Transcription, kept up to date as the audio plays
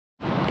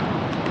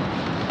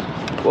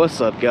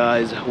What's up,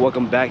 guys?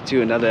 Welcome back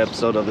to another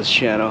episode of this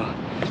channel.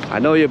 I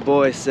know your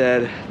boy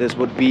said this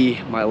would be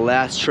my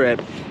last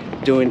trip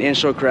doing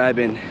inshore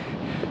crabbing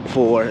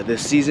for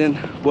this season.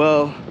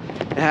 Well,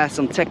 it had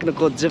some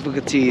technical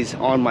difficulties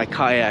on my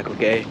kayak,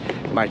 okay?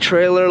 My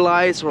trailer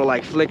lights were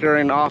like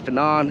flickering off and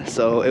on,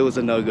 so it was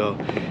a no-go.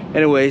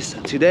 Anyways,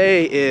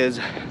 today is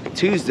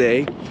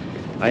Tuesday.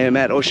 I am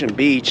at Ocean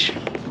Beach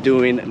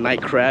doing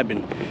night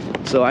crabbing.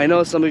 So I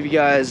know some of you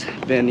guys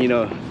been,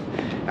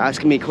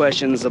 asking me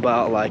questions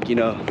about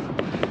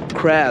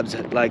crabs,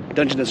 like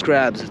Dungeness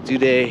crabs. Do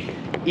they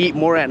eat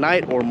more at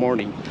night or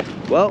morning?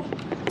 Well,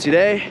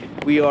 today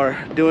we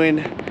are doing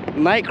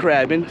night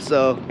crabbing,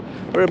 so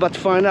we're about to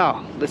find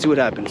out. Let's see what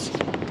happens.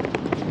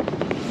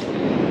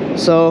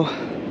 So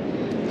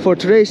for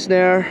today's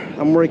snare,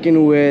 I'm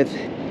working with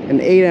an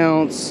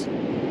 8-ounce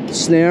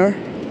snare.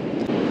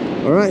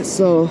 All right,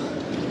 so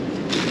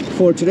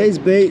for today's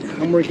bait,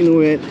 I'm working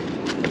with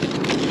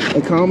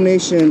a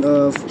combination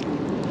of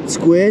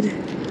squid,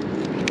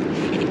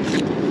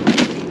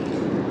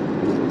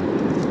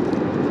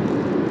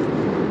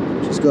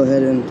 just go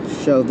ahead and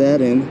shove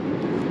that in,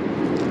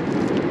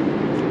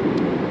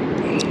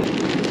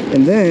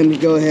 and then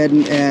go ahead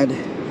and add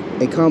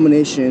a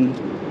combination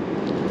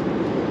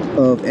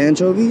of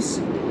anchovies,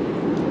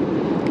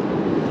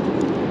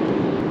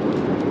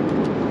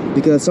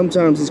 because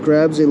sometimes these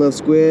crabs, they love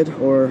squid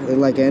or they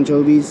like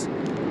anchovies.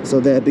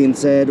 So that being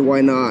said, why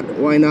not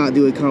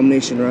do a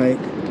combination, right?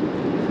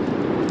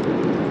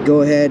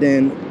 Go ahead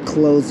and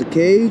close the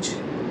cage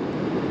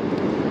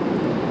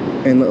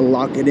and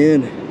lock it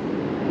in,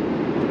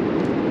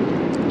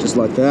 just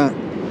like that.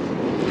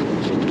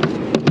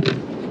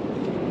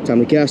 Time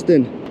to cast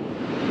in.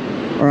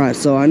 All right,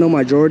 so I know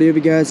majority of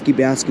you guys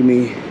keep asking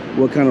me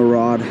what kind of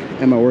rod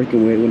am I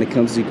working with when it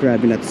comes to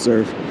crabbing at the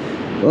surf.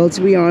 Well,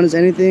 to be honest,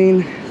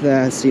 anything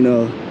that's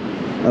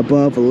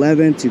above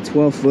 11 to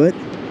 12 foot,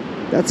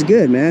 that's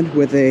good, man.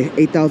 With a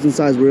 8,000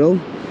 size reel,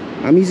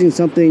 I'm using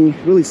something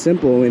really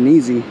simple and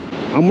easy.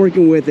 I'm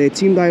working with a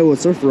Team Daiwa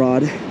surf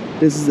rod.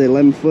 This is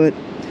 11 foot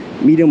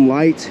medium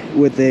light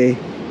with a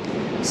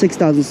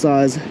 6,000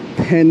 size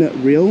Penn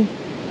reel.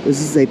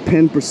 This is a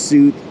Penn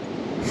Pursuit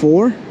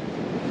 4.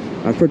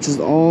 I purchased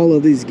all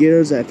of these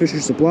gears at Fisher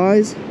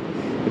Supplies.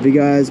 If you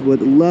guys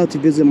would love to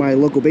visit my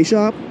local bait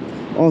shop,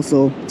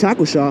 also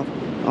tackle shop,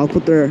 I'll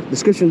put their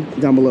description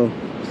down below.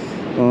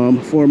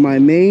 For my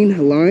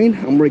main line,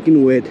 I'm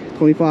working with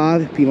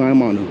 25 P-line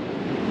mono.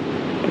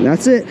 And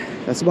that's it.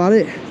 That's about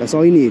it. That's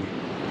all you need.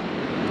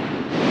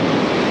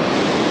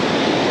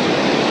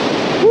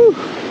 Woo.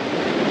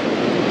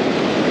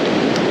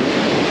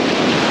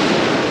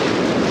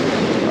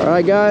 All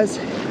right, guys,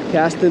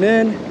 casting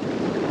in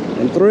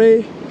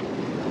 3,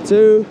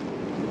 2,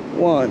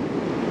 1.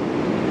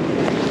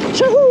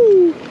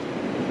 Chahoo!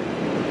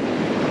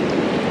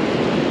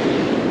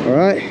 All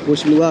right,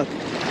 wish me luck.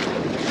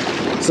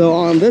 So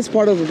on this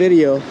part of the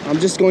video, I'm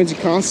just going to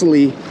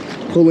constantly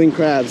pulling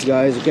crabs,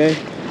 guys, okay?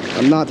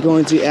 I'm not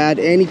going to add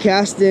any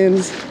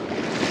cast-ins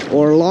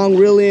or long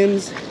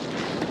reel-ins.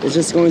 It's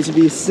just going to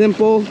be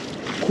simple,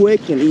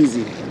 quick, and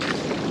easy.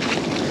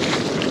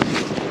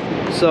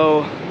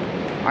 So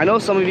I know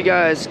some of you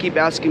guys keep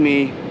asking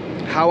me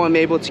how I'm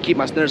able to keep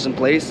my snares in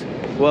place.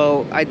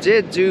 Well, I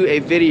did do a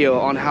video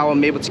on how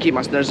I'm able to keep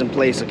my snares in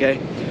place, okay?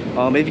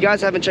 If you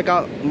guys haven't checked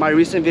out my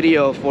recent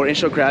video for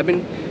inshore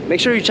crabbing, make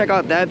sure you check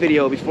out that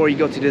video before you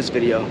go to this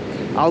video.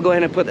 I'll go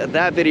ahead and put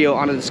that video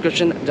on the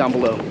description down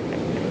below.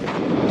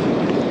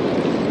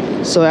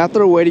 So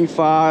after waiting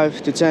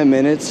 5 to 10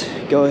 minutes,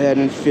 go ahead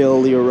and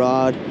fill your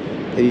rod.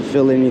 If you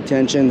feel any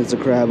tension, it's a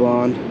crab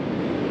on.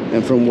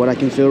 And from what I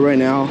can feel right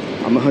now,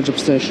 I'm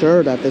 100%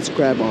 sure that it's a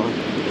crab on.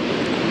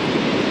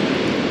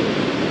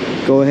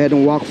 Go ahead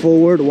and walk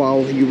forward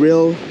while you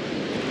reel.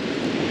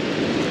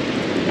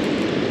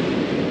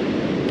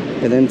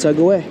 And then tug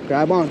away,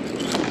 grab on.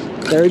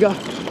 There we go.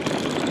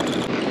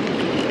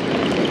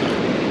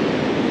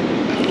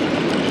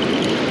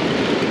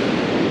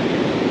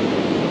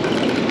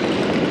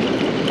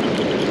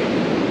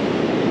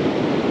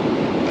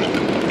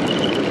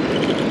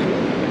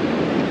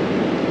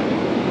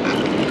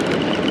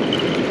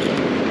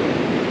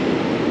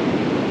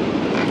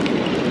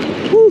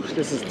 Whew,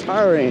 this is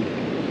tiring.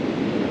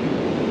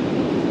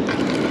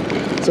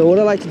 So what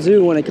I like to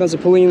do when it comes to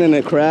pulling in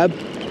a crab,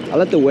 I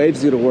let the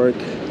waves do the work.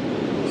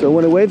 So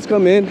when the waves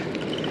come in,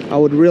 I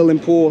would reel and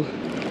pull.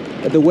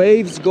 If the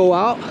waves go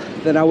out,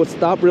 then I would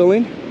stop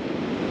reeling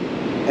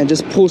and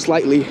just pull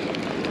slightly.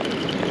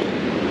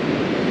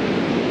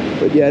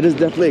 But yeah, it is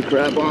definitely a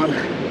crab on.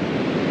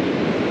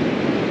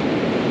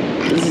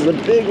 This is a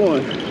big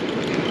one.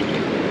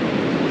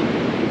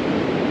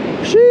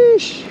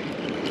 Sheesh.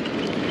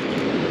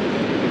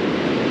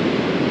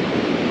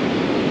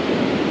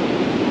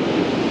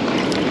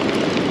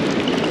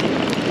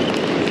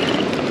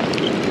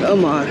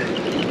 Come on.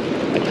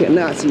 I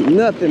cannot see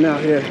nothing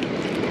out here,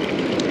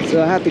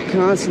 so I have to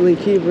constantly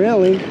keep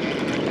reeling.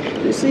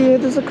 You see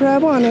if there's a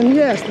crab on, and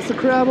yes, there's a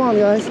crab on,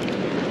 guys.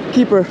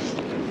 Keeper.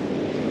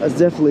 That's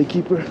definitely a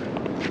keeper.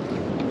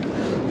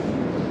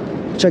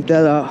 Check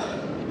that out.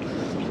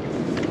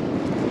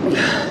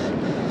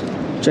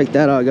 Check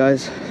that out,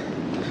 guys.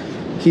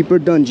 Keeper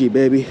Dungeness,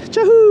 baby.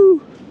 Chahoo!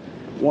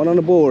 One on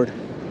the board.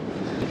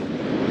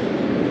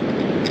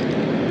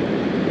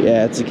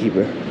 Yeah, it's a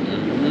keeper.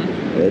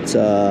 It's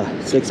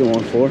 6 and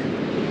 1/4.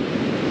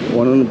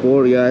 One on the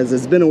board, guys.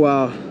 It's been a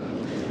while.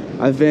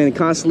 I've been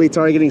constantly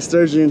targeting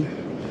sturgeon,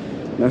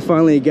 and I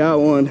finally got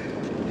one.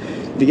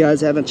 If you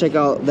guys haven't checked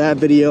out that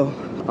video,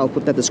 I'll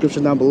put that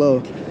description down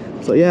below.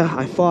 So yeah,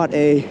 I fought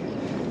a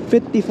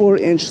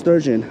 54-inch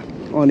sturgeon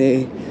on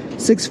a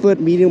 6-foot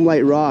medium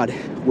light rod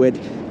with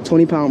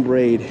 20-pound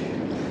braid.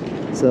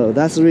 So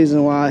that's the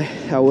reason why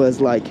I was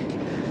like,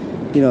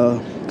 you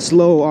know,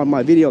 slow on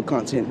my video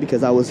content,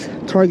 because I was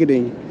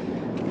targeting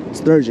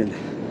sturgeon.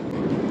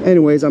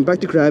 Anyways, I'm back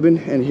to crabbing,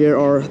 and here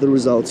are the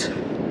results.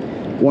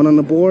 One on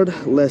the board,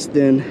 less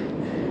than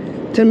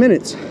 10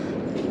 minutes.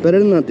 Better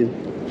than nothing.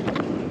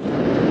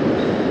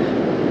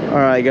 All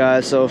right,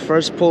 guys, so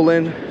first pull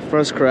in,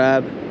 first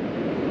crab.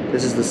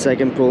 This is the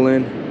second pull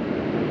in.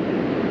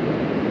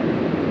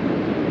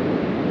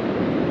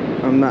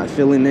 I'm not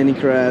feeling any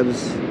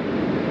crabs.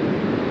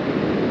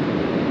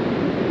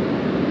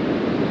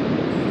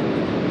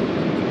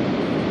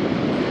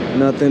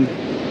 Nothing.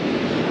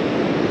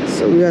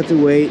 So we have to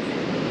wait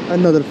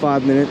another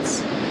 5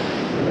 minutes.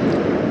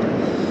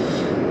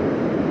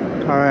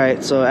 All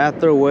right, so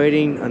after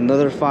waiting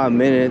another 5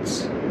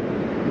 minutes,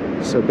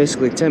 so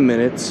basically 10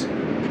 minutes,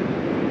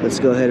 let's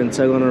go ahead and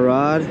tug on a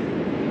rod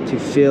to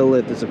feel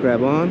if there's a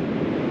crab on.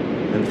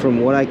 And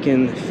from what I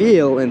can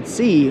feel and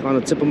see on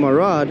the tip of my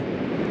rod,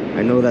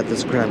 I know that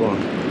there's a crab on.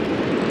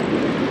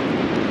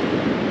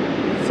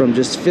 From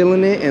just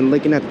feeling it and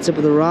looking at the tip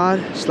of the rod,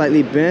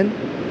 slightly bent.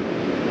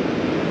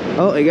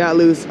 Oh, it got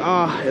loose.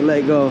 Ah, it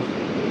let go.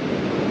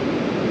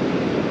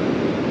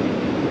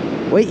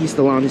 Wait, he's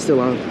still on, he's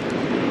still on.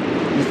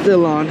 He's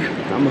still on.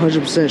 I'm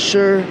 100%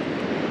 sure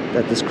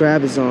that this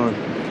crab is on.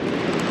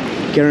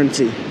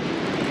 Guarantee.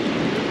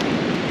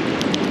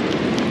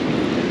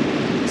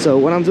 So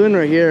what I'm doing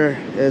right here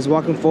is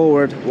walking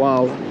forward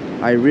while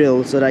I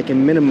reel so that I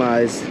can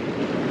minimize,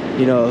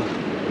 you know,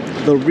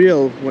 the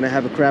reel when I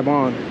have a crab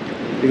on.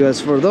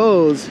 Because for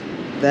those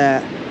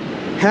that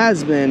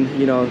has been,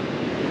 you know,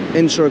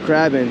 inshore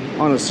crabbing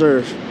on a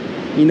surf,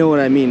 you know what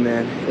I mean,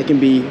 man. It can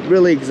be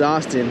really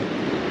exhausting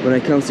when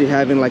it comes to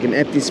having like an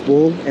empty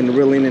spool and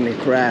reeling in a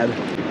crab.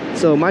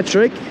 So my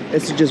trick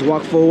is to just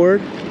walk forward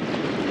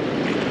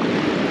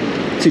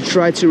to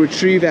try to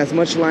retrieve as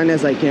much line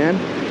as I can,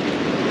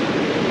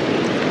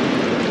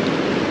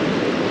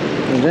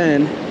 and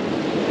then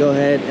go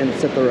ahead and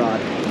set the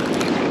rod.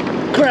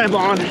 Crab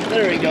on,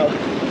 there we go.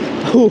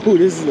 Oh,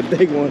 this is a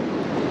big one.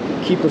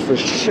 Keeper for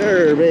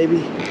sure,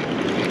 baby.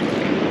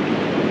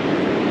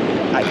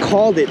 I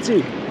called it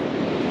too.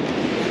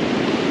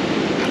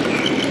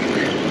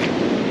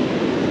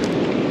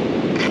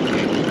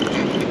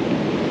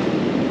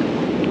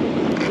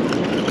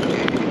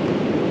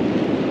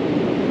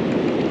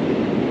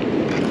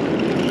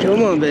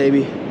 Come on,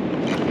 baby.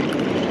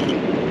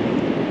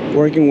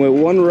 Working with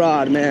one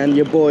rod, man.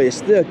 Your boy is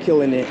still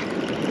killing it.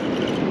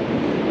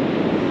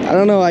 I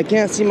don't know, I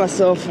can't see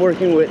myself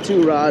working with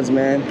 2 rods,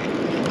 man.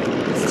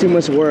 It's too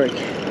much work.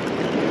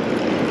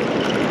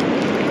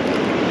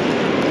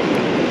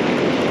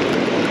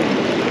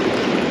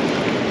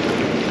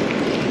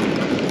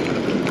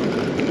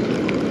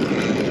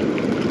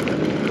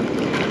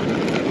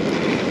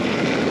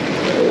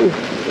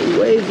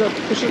 Waves up,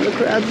 pushing the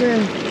crabs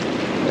in.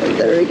 And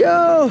there we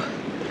go.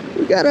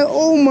 We got a,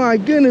 oh my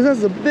goodness,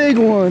 that's a big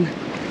one.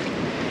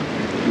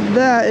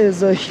 That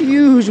is a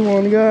huge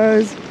one,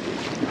 guys.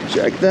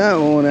 Check that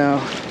one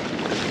out.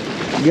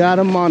 Got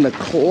him on the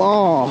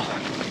claw.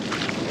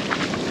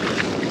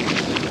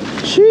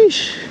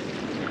 Sheesh.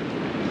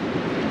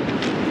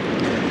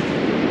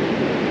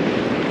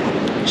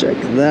 Check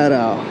that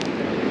out.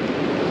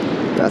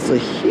 That's a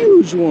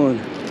huge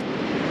one.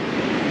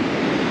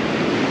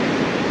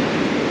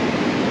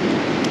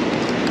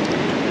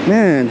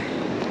 Man,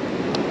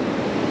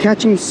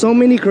 catching so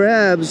many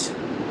crabs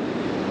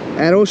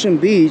at Ocean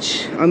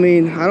Beach. I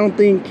mean, I don't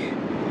think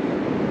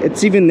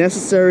it's even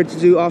necessary to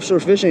do offshore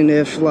fishing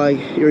if like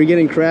you're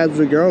getting crabs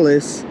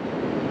regardless.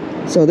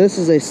 So this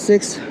is a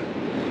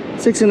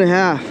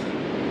 6.5.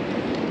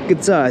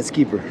 Good size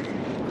keeper.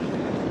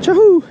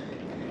 Chahoo!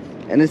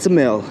 And it's a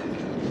male.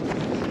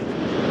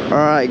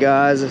 Alright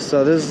guys,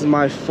 so this is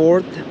my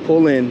 4th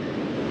pull in.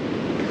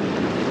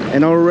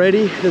 And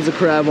already there's a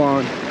crab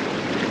on.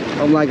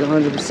 I'm like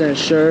 100%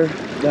 sure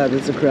that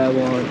it's a crab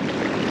on.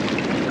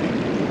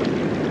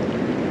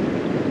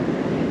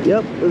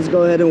 Yep, let's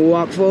go ahead and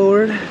walk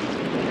forward.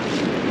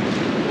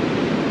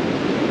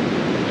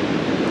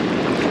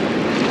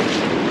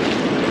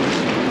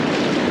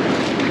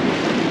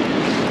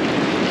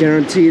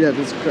 Guarantee that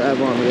there's a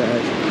crab on,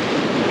 guys.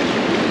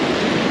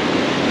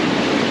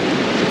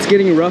 It's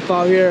getting rough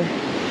out here,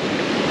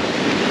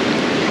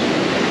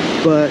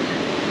 but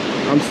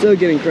I'm still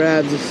getting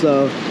crabs,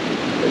 so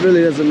it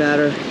really doesn't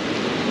matter.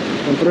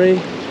 In 3,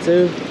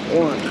 2,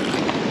 1.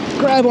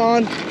 Crab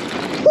on.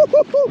 Woo-hoo!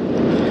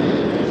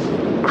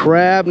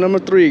 Crab number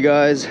 3,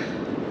 guys.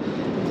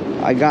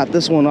 I got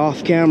this one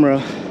off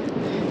camera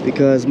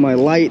because my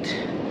light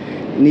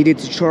needed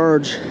to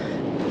charge.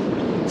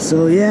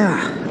 So yeah,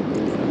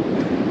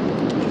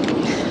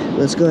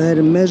 let's go ahead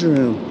and measure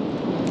him.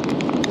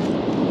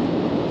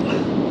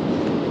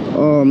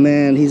 Oh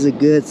man, he's a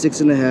good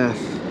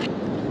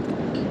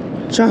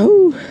 6.5.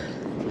 Chahoo!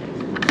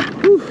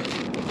 Whew.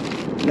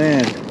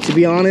 Man, to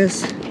be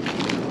honest,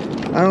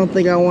 I don't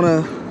think I want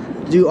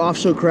to do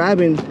offshore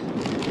crabbing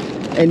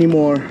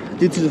anymore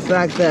due to the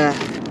fact that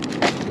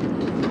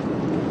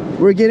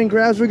we're getting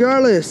crabs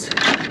regardless.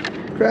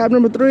 Crab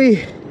number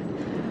 3.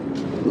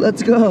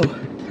 Let's go.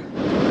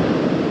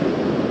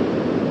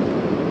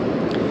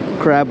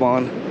 Crab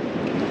on.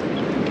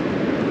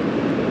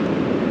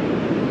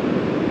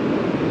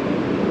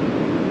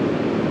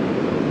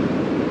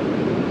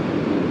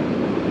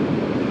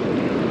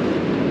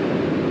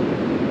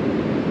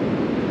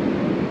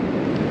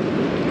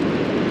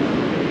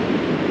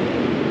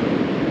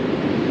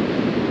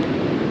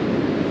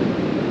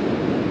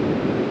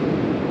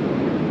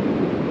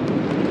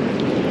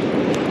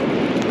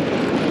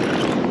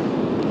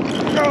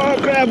 Oh,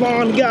 crab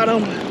on, got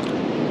him.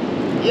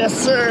 Yes,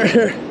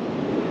 sir.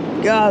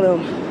 Got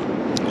him.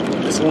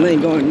 This one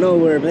ain't going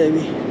nowhere,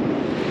 baby.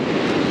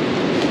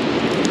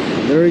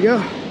 There we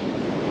go.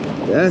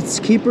 That's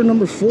keeper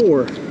number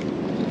 4.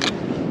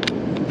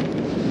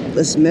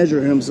 Let's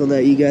measure him so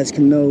that you guys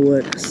can know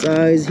what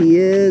size he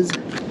is.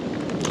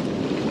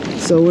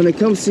 So when it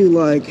comes to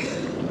like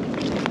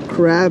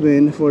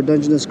crabbing for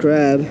Dungeness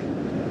crab,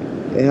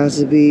 it has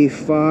to be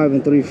 5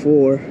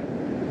 3/4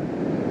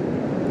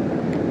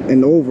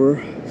 and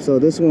over. So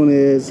this one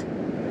is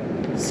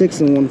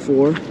 6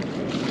 1/4.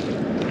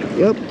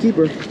 Yep,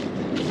 keeper.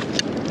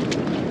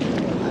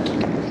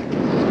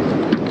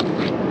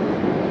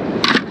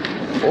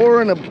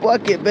 Four in a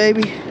bucket,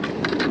 baby.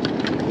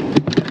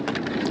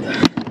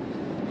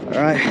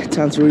 All right,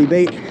 time to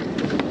rebait.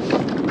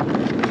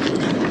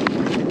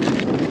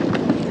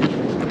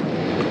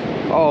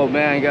 Oh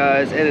man,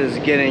 guys, it is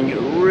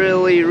getting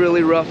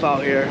really rough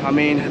out here. I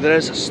mean,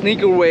 there's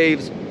sneaker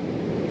waves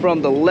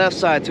from the left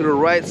side to the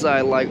right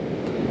side, like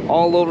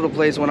all over the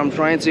place. When I'm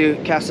trying to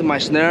cast in my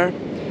snare,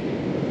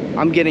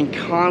 I'm getting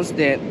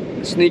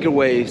constant sneaker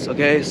waves.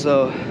 Okay,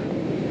 so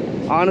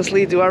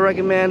honestly, do I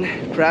recommend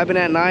crabbing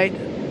at night?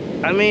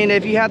 I mean,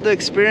 if you have the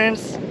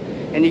experience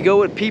and you go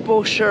with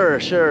people,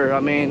 sure. I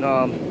mean,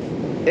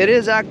 it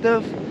is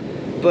active,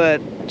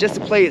 but just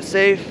to play it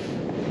safe,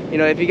 you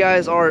know, if you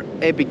guys are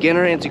a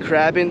beginner into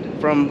crabbing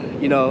from,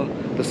 you know,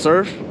 the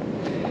surf,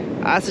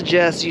 I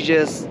suggest you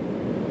just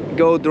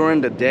go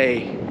during the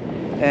day.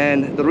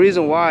 And the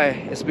reason why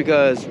is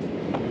because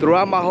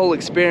throughout my whole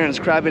experience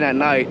crabbing at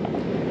night,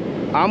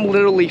 I'm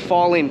literally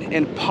falling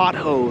in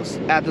potholes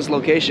at this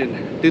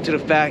location due to the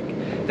fact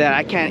that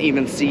I can't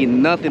even see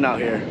nothing out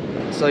here.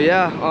 So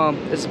yeah,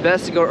 it's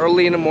best to go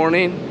early in the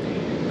morning,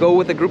 go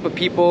with a group of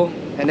people,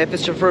 and if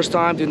it's your first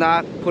time, do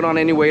not put on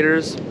any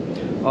waders.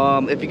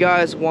 If you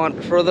guys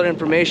want further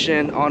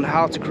information on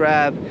how to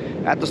crab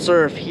at the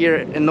surf here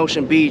in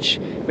Ocean Beach,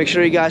 make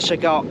sure you guys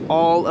check out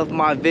all of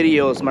my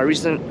videos, my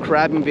recent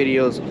crabbing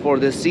videos for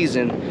this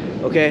season.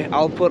 Okay,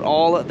 I'll put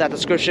all of that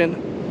description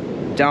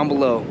down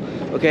below.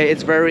 Okay,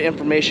 it's very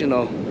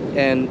informational,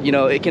 and you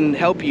know, it can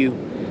help you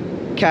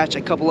catch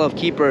a couple of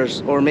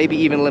keepers or maybe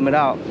even limit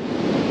out.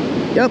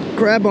 Yep,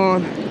 crab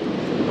on.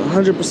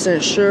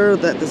 100% sure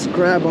that this is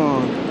crab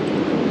on.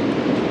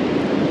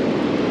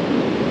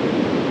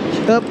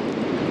 Yep.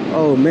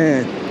 Oh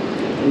man,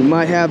 we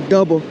might have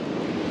double.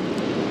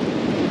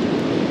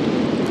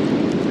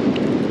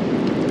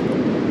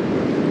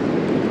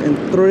 In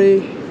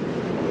 3,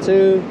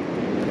 2,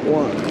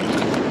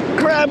 1.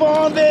 Crab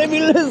on,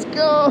 baby, let's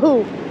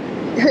go.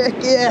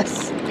 Heck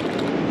yes.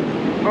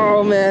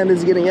 Oh man,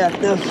 it's getting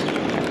active.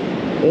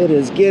 It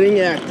is getting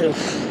active.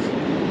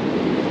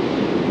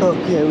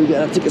 Okay, we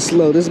gotta take it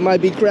slow. This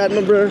might be crab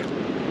number 5.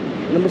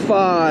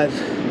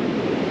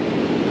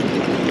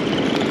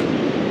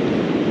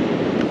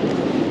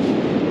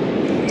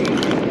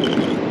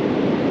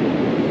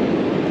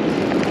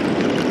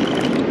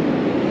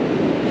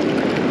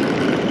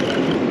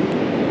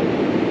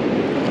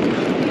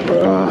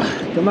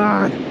 Come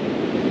on.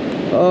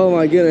 Oh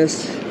my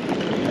goodness.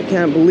 I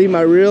can't believe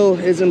my reel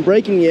isn't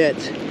breaking yet.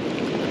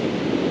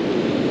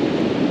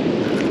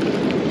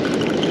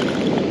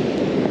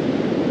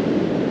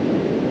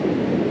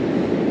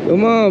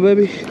 Come on,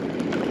 baby.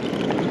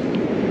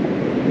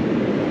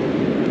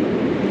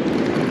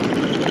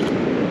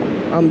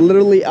 I'm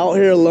literally out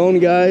here alone,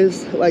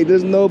 guys. Like,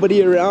 there's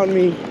nobody around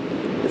me.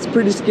 It's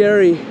pretty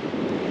scary.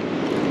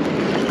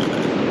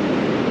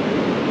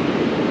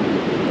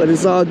 But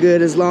it's all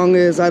good as long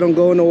as I don't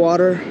go in the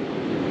water.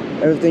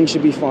 Everything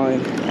should be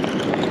fine.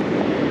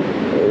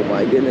 Oh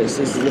my goodness,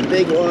 this is a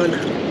big one.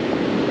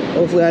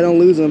 Hopefully I don't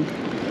lose him.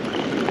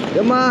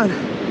 Come on.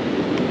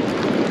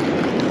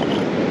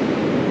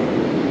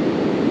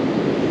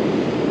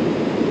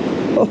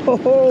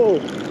 Oh,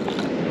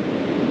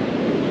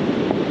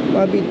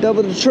 might be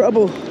double the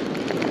trouble.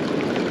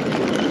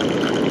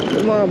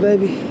 Come on,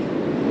 baby.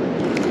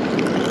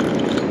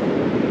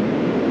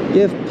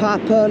 Give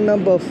Papa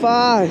number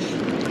 5.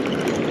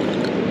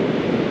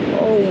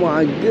 Oh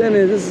my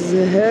goodness, this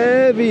is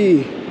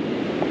heavy.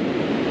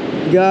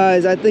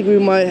 Guys, I think we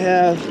might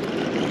have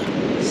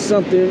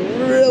something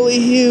really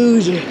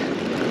huge.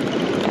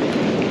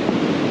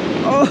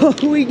 Oh,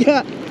 we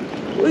got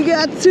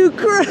 2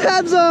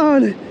 crabs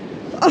on.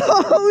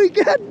 Oh, we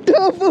got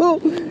double.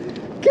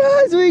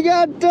 Guys, we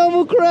got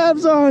double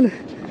crabs on.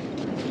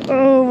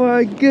 Oh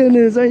my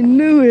goodness, I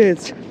knew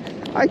it.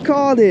 I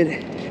called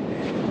it.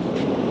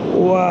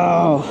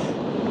 Wow.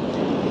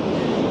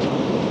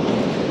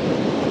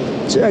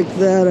 Check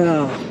that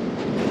out.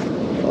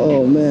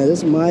 Oh man,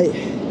 this might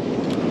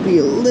be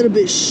a little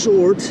bit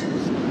short.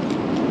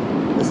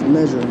 Let's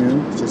measure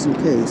him just in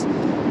case.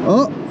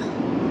 Oh,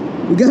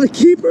 we got a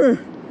keeper.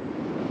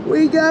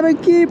 We got a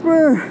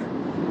keeper.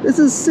 This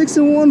is 6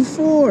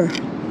 1/4.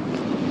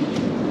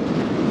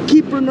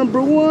 Keeper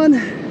number 1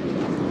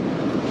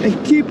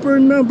 and keeper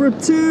number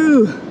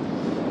 2.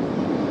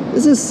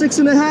 This is 6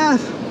 1/2.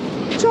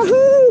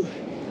 Chahoo!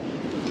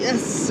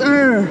 Yes,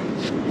 sir.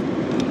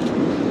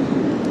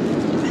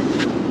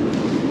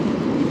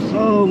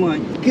 Oh my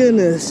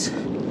goodness.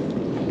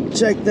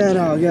 Check that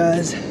out,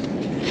 guys.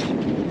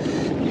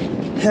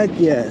 Heck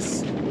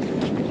yes.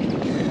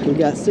 We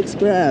got 6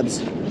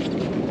 crabs.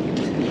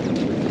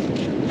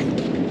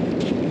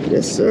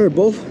 Yes, sir.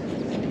 Both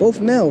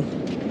male.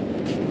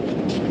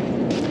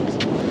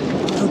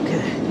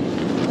 Okay.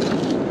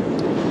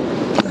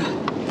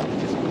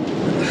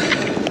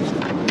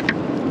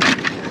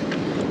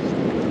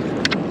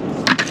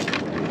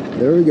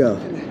 There we go.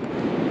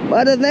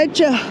 Mother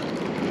Nature,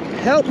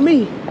 help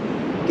me.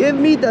 Give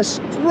me the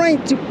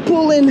strength to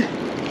pull in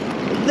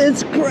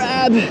this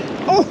crab.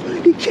 Oh,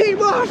 he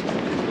came off.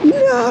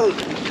 No,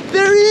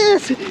 there he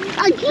is.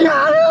 I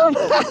got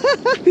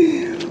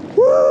him.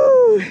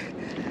 Woo.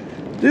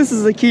 This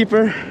is a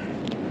keeper.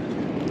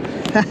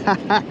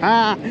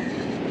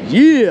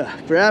 Yeah,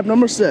 crab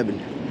number 7.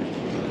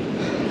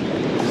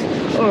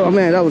 Oh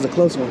man, that was a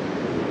close one.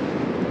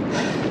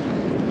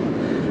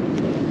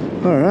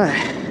 All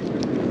right.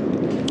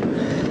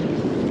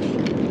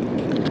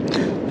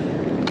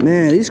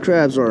 Man, these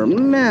crabs are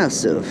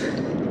massive.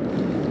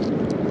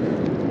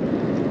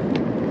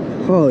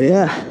 Oh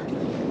yeah,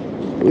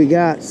 we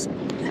got 6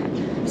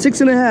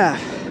 1/2.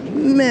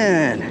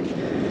 Man,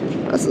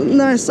 that's a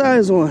nice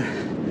size one.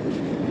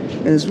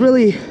 And it's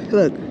really,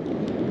 look,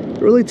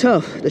 really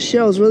tough. The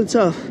shell is really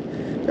tough.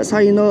 That's how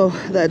you know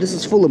that this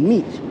is full of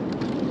meat.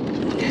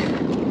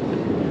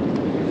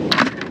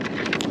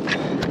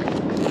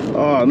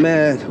 Oh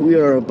man, we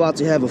are about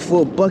to have a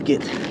full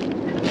bucket.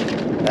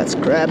 That's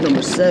crab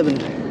number 7.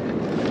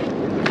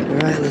 All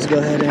right, let's go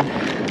ahead and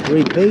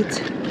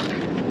rebait.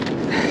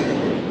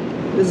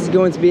 This is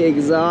going to be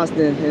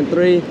exhausting. In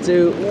 3,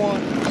 2,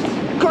 1.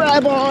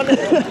 Crab on!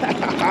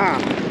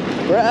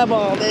 Crab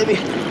on, baby.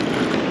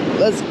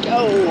 Let's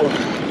go.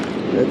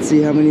 Let's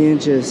see how many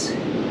inches.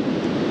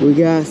 We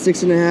got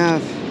 6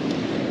 1/2.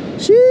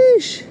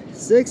 Sheesh.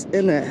 6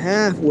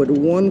 1/2 with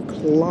 1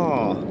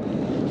 claw.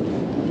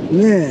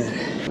 Man.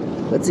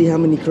 Let's see how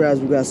many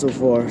crabs we got so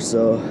far.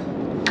 So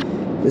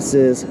this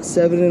is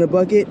 7 in a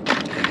bucket.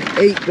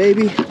 8,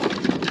 baby.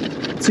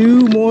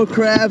 2 more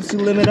crabs to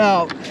limit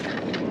out.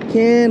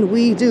 Can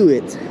we do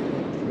it?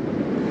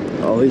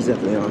 Oh, he's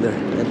definitely on there.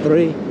 And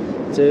 3,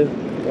 2,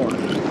 1.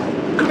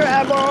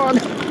 Crab on!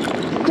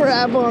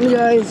 Crab on,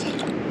 guys.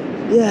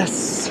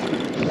 Yes.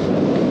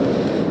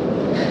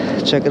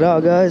 Check it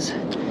out, guys.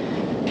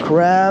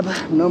 Crab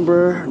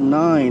number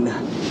 9.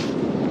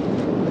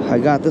 I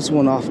got this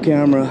one off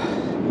camera.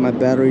 My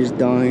battery's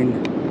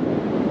dying.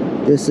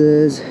 This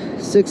is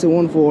 6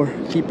 1/4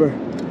 keeper.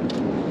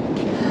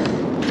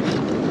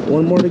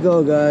 1 more to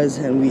go, guys,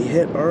 and we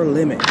hit our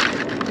limit.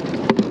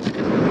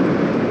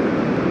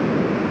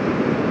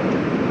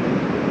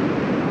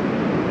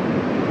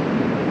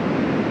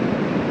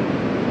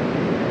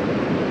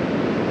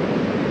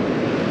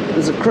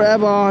 There's a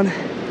crab on.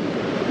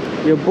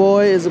 Your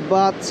boy is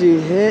about to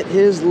hit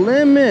his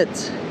limit.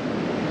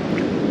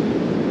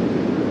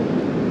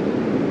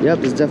 Yep,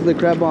 there's definitely a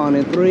crab on.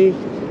 In 3,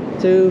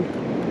 2,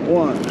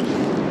 1.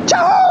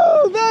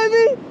 Ciao,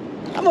 baby!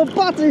 I'm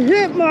about to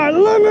hit my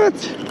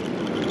limit.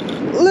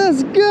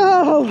 Let's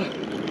go!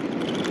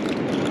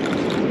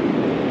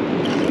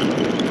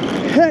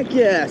 Heck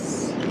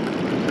yes!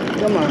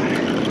 Come on.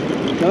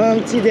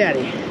 Come to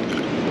daddy.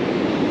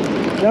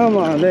 Come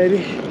on,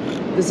 baby.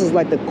 This is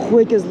like the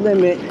quickest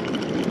limit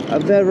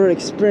I've ever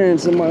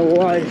experienced in my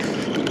life.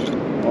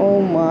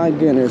 Oh my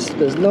goodness.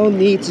 There's no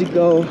need to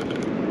go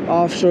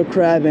offshore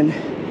crabbing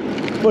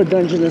for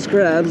Dungeness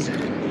crabs.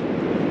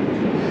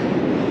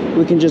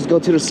 We can just go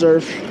to the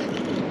surf.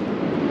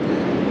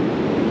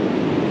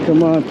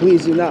 Come on,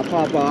 please do not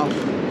pop off.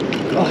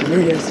 Oh, there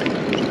it is.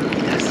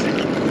 Yes.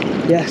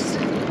 Yes.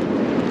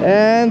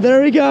 And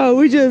there we go.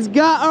 We just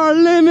got our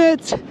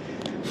limit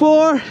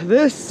for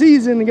this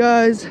season,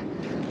 guys.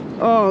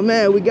 Oh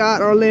man, we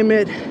got our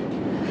limit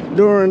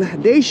during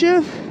day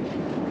shift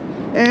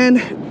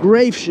and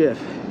grave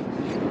shift.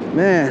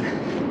 Man,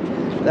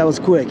 that was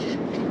quick.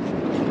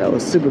 That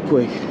was super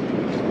quick.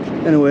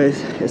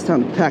 Anyways, it's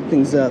time to pack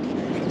things up.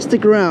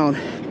 Stick around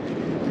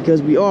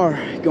because we are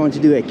going to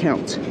do a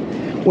count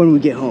when we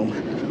get home.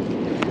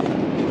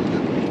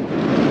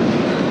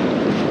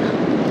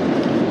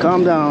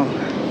 Calm down.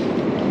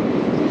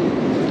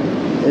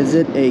 Is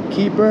it a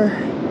keeper?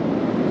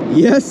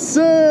 Yes,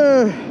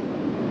 sir.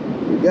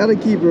 We got a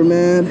keeper,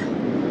 man.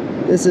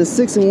 This is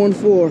 6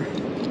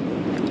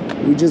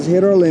 1/4. We just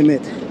hit our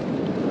limit.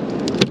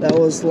 That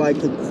was like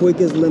the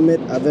quickest limit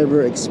I've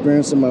ever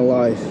experienced in my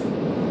life.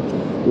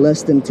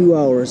 Less than 2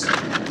 hours.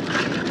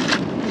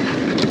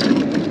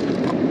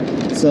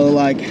 So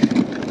like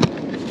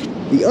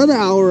the other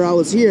hour I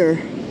was here,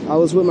 I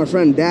was with my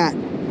friend Dat,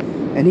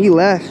 and he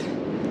left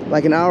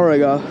like an hour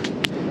ago.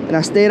 And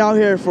I stayed out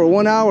here for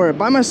 1 hour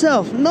by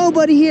myself,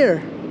 nobody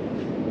here.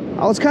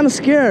 I was kind of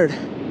scared,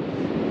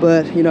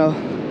 but you know,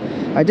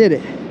 I did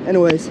it.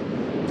 Anyways,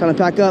 time to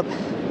pack up.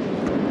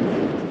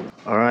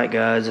 All right,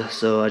 guys,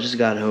 so I just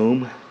got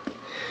home,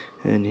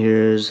 and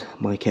here's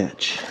my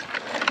catch.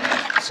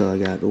 So I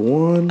got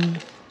one.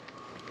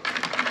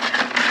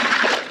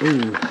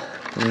 Ooh,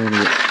 I'm gonna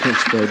get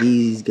pinched by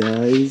these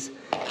guys.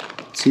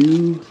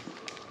 2,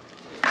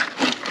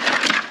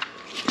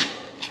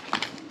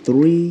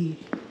 3.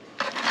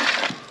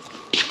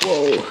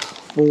 Whoa,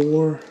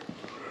 4,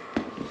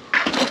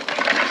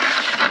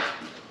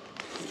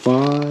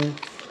 5,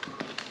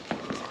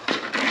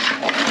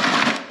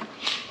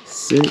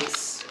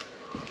 6,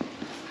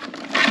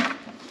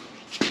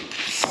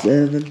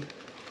 7,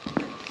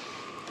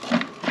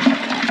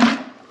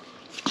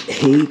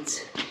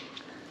 8,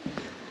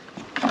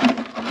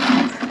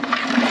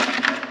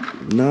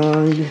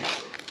 9,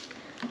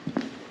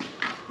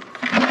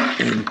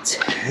 and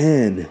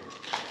 10.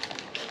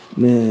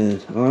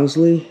 Man,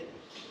 honestly,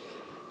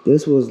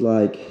 this was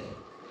like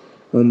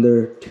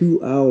under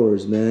 2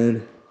 hours,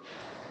 man.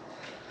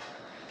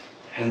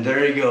 And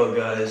there you go,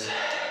 guys.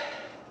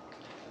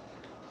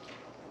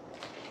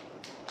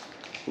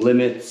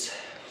 Limits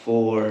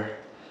for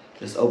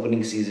this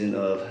opening season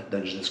of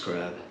Dungeness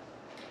Crab.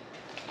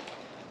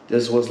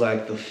 This was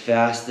like the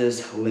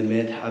fastest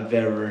limit I've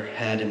ever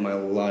had in my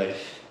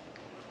life.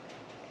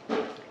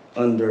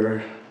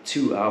 Under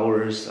 2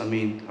 hours. I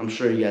mean, I'm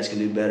sure you guys can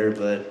do better,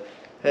 but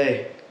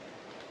hey.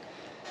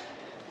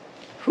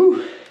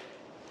 Whew.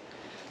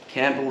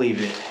 Can't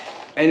believe it.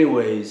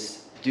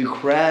 Anyways, do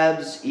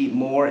crabs eat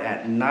more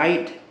at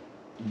night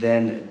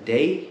than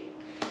day?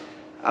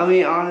 I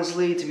mean,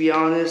 honestly, to be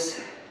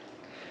honest,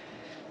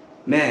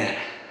 man,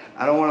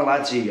 I don't want to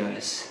lie to you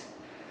guys.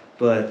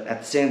 But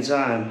at the same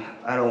time,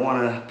 I don't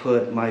want to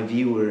put my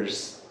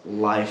viewers'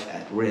 life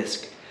at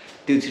risk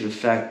due to the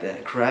fact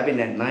that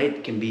crabbing at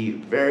night can be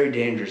very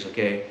dangerous,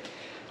 okay?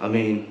 I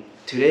mean,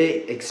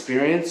 today's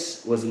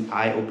experience was an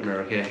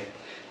eye-opener, okay?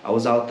 I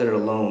was out there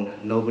alone.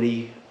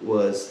 Nobody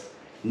was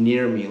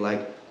near me,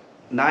 like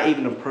not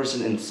even a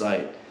person in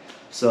sight.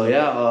 So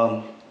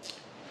yeah,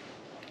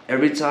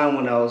 every time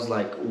when I was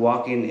like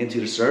walking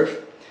into the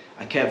surf,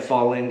 I kept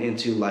falling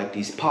into like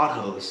these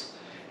potholes.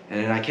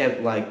 And I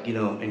kept like, you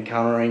know,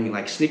 encountering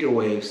like sneaker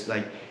waves.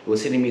 Like it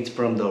was hitting me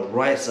from the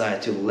right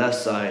side to the left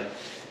side.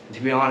 And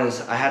to be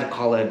honest, I had to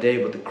call it a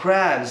day, but the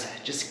crabs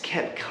just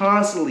kept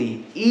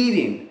constantly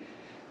eating.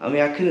 I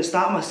mean, I couldn't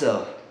stop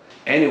myself.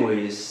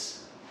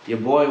 Anyways, your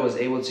boy was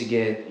able to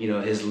get, you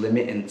know, his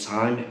limit in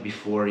time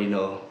before, you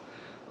know,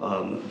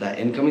 that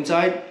incoming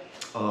tide.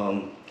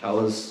 I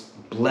was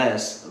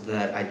blessed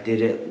that I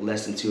did it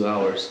less than 2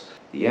 hours.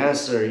 The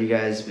answer you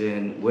guys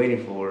been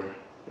waiting for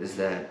is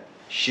that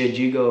should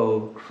you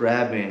go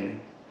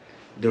crabbing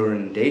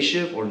during day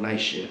shift or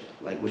night shift?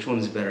 Like which one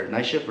is better,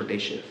 night shift or day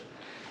shift?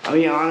 I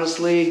mean,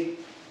 honestly,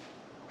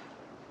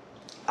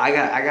 I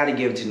got to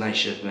give it to night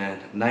shift, man.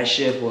 Night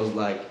shift was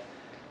like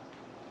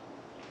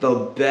the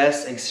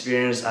best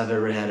experience I've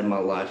ever had in my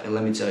life. And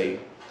let me tell you,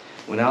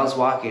 when I was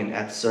walking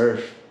at the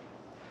surf,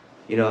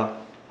 you know,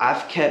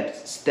 I've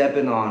kept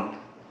stepping on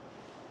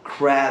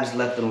crabs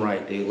left and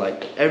right, dude.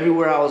 Like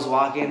everywhere I was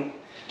walking,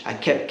 I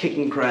kept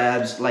kicking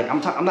crabs. Like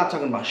I'm not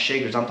talking about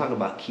shakers, I'm talking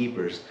about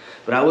keepers.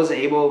 But I wasn't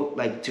able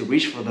like to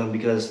reach for them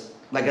because,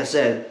 like I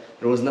said,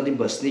 there was nothing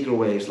but sneaker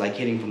waves like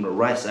hitting from the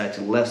right side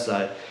to the left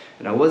side.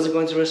 And I wasn't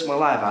going to risk my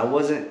life. I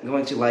wasn't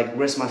going to like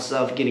risk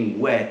myself getting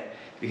wet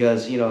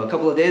because, you know, a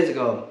couple of days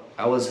ago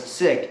I was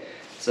sick.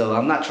 So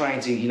I'm not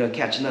trying to, you know,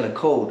 catch another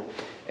cold.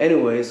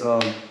 Anyways,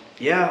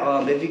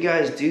 yeah, if you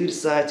guys do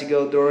decide to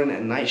go during a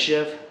night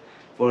shift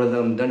for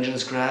the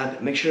Dungeness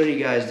crab, make sure you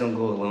guys don't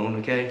go alone,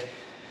 okay?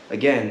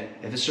 Again,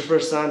 if it's your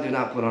first time, do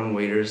not put on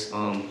waders.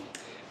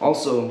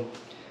 Also,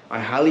 I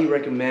highly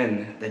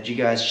recommend that you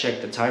guys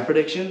check the tide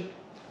prediction,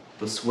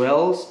 the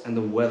swells, and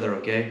the weather,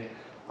 okay?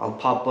 I'll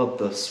pop up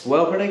the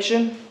swell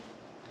prediction,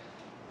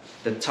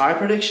 the tide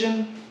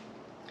prediction,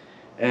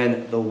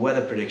 and the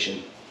weather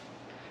prediction.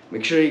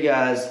 Make sure you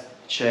guys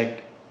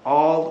check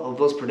all of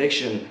those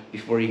predictions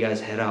before you guys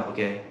head out,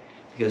 okay?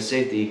 Because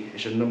safety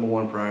is your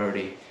 #1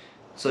 priority.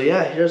 So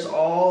yeah, here's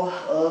all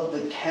of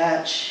the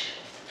catch.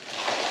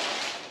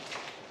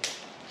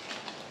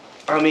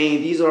 I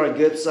mean, these are a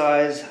good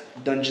size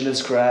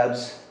Dungeness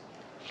crabs.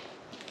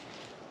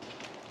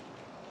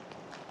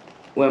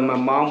 When my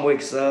mom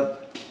wakes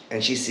up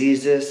and she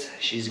sees this,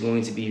 she's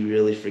going to be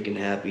really freaking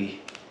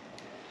happy.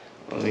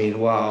 I mean,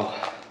 wow.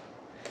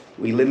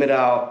 We limit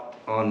out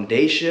on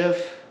day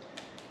shift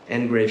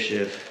and grave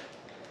shift.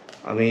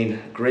 I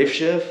mean, grave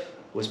shift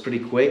was pretty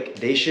quick.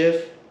 Day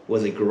shift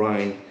was a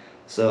grind.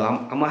 So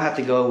I'm gonna have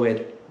to go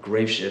with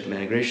grave shift,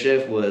 man. Grave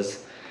shift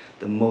was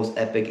the most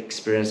epic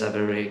experience I've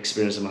ever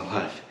experienced in my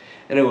life.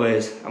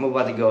 Anyways, I'm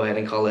about to go ahead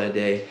and call it a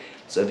day.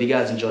 So if you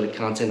guys enjoyed the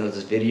content of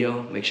this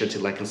video, make sure to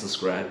like and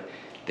subscribe.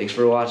 Thanks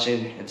for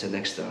watching. Until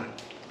next time.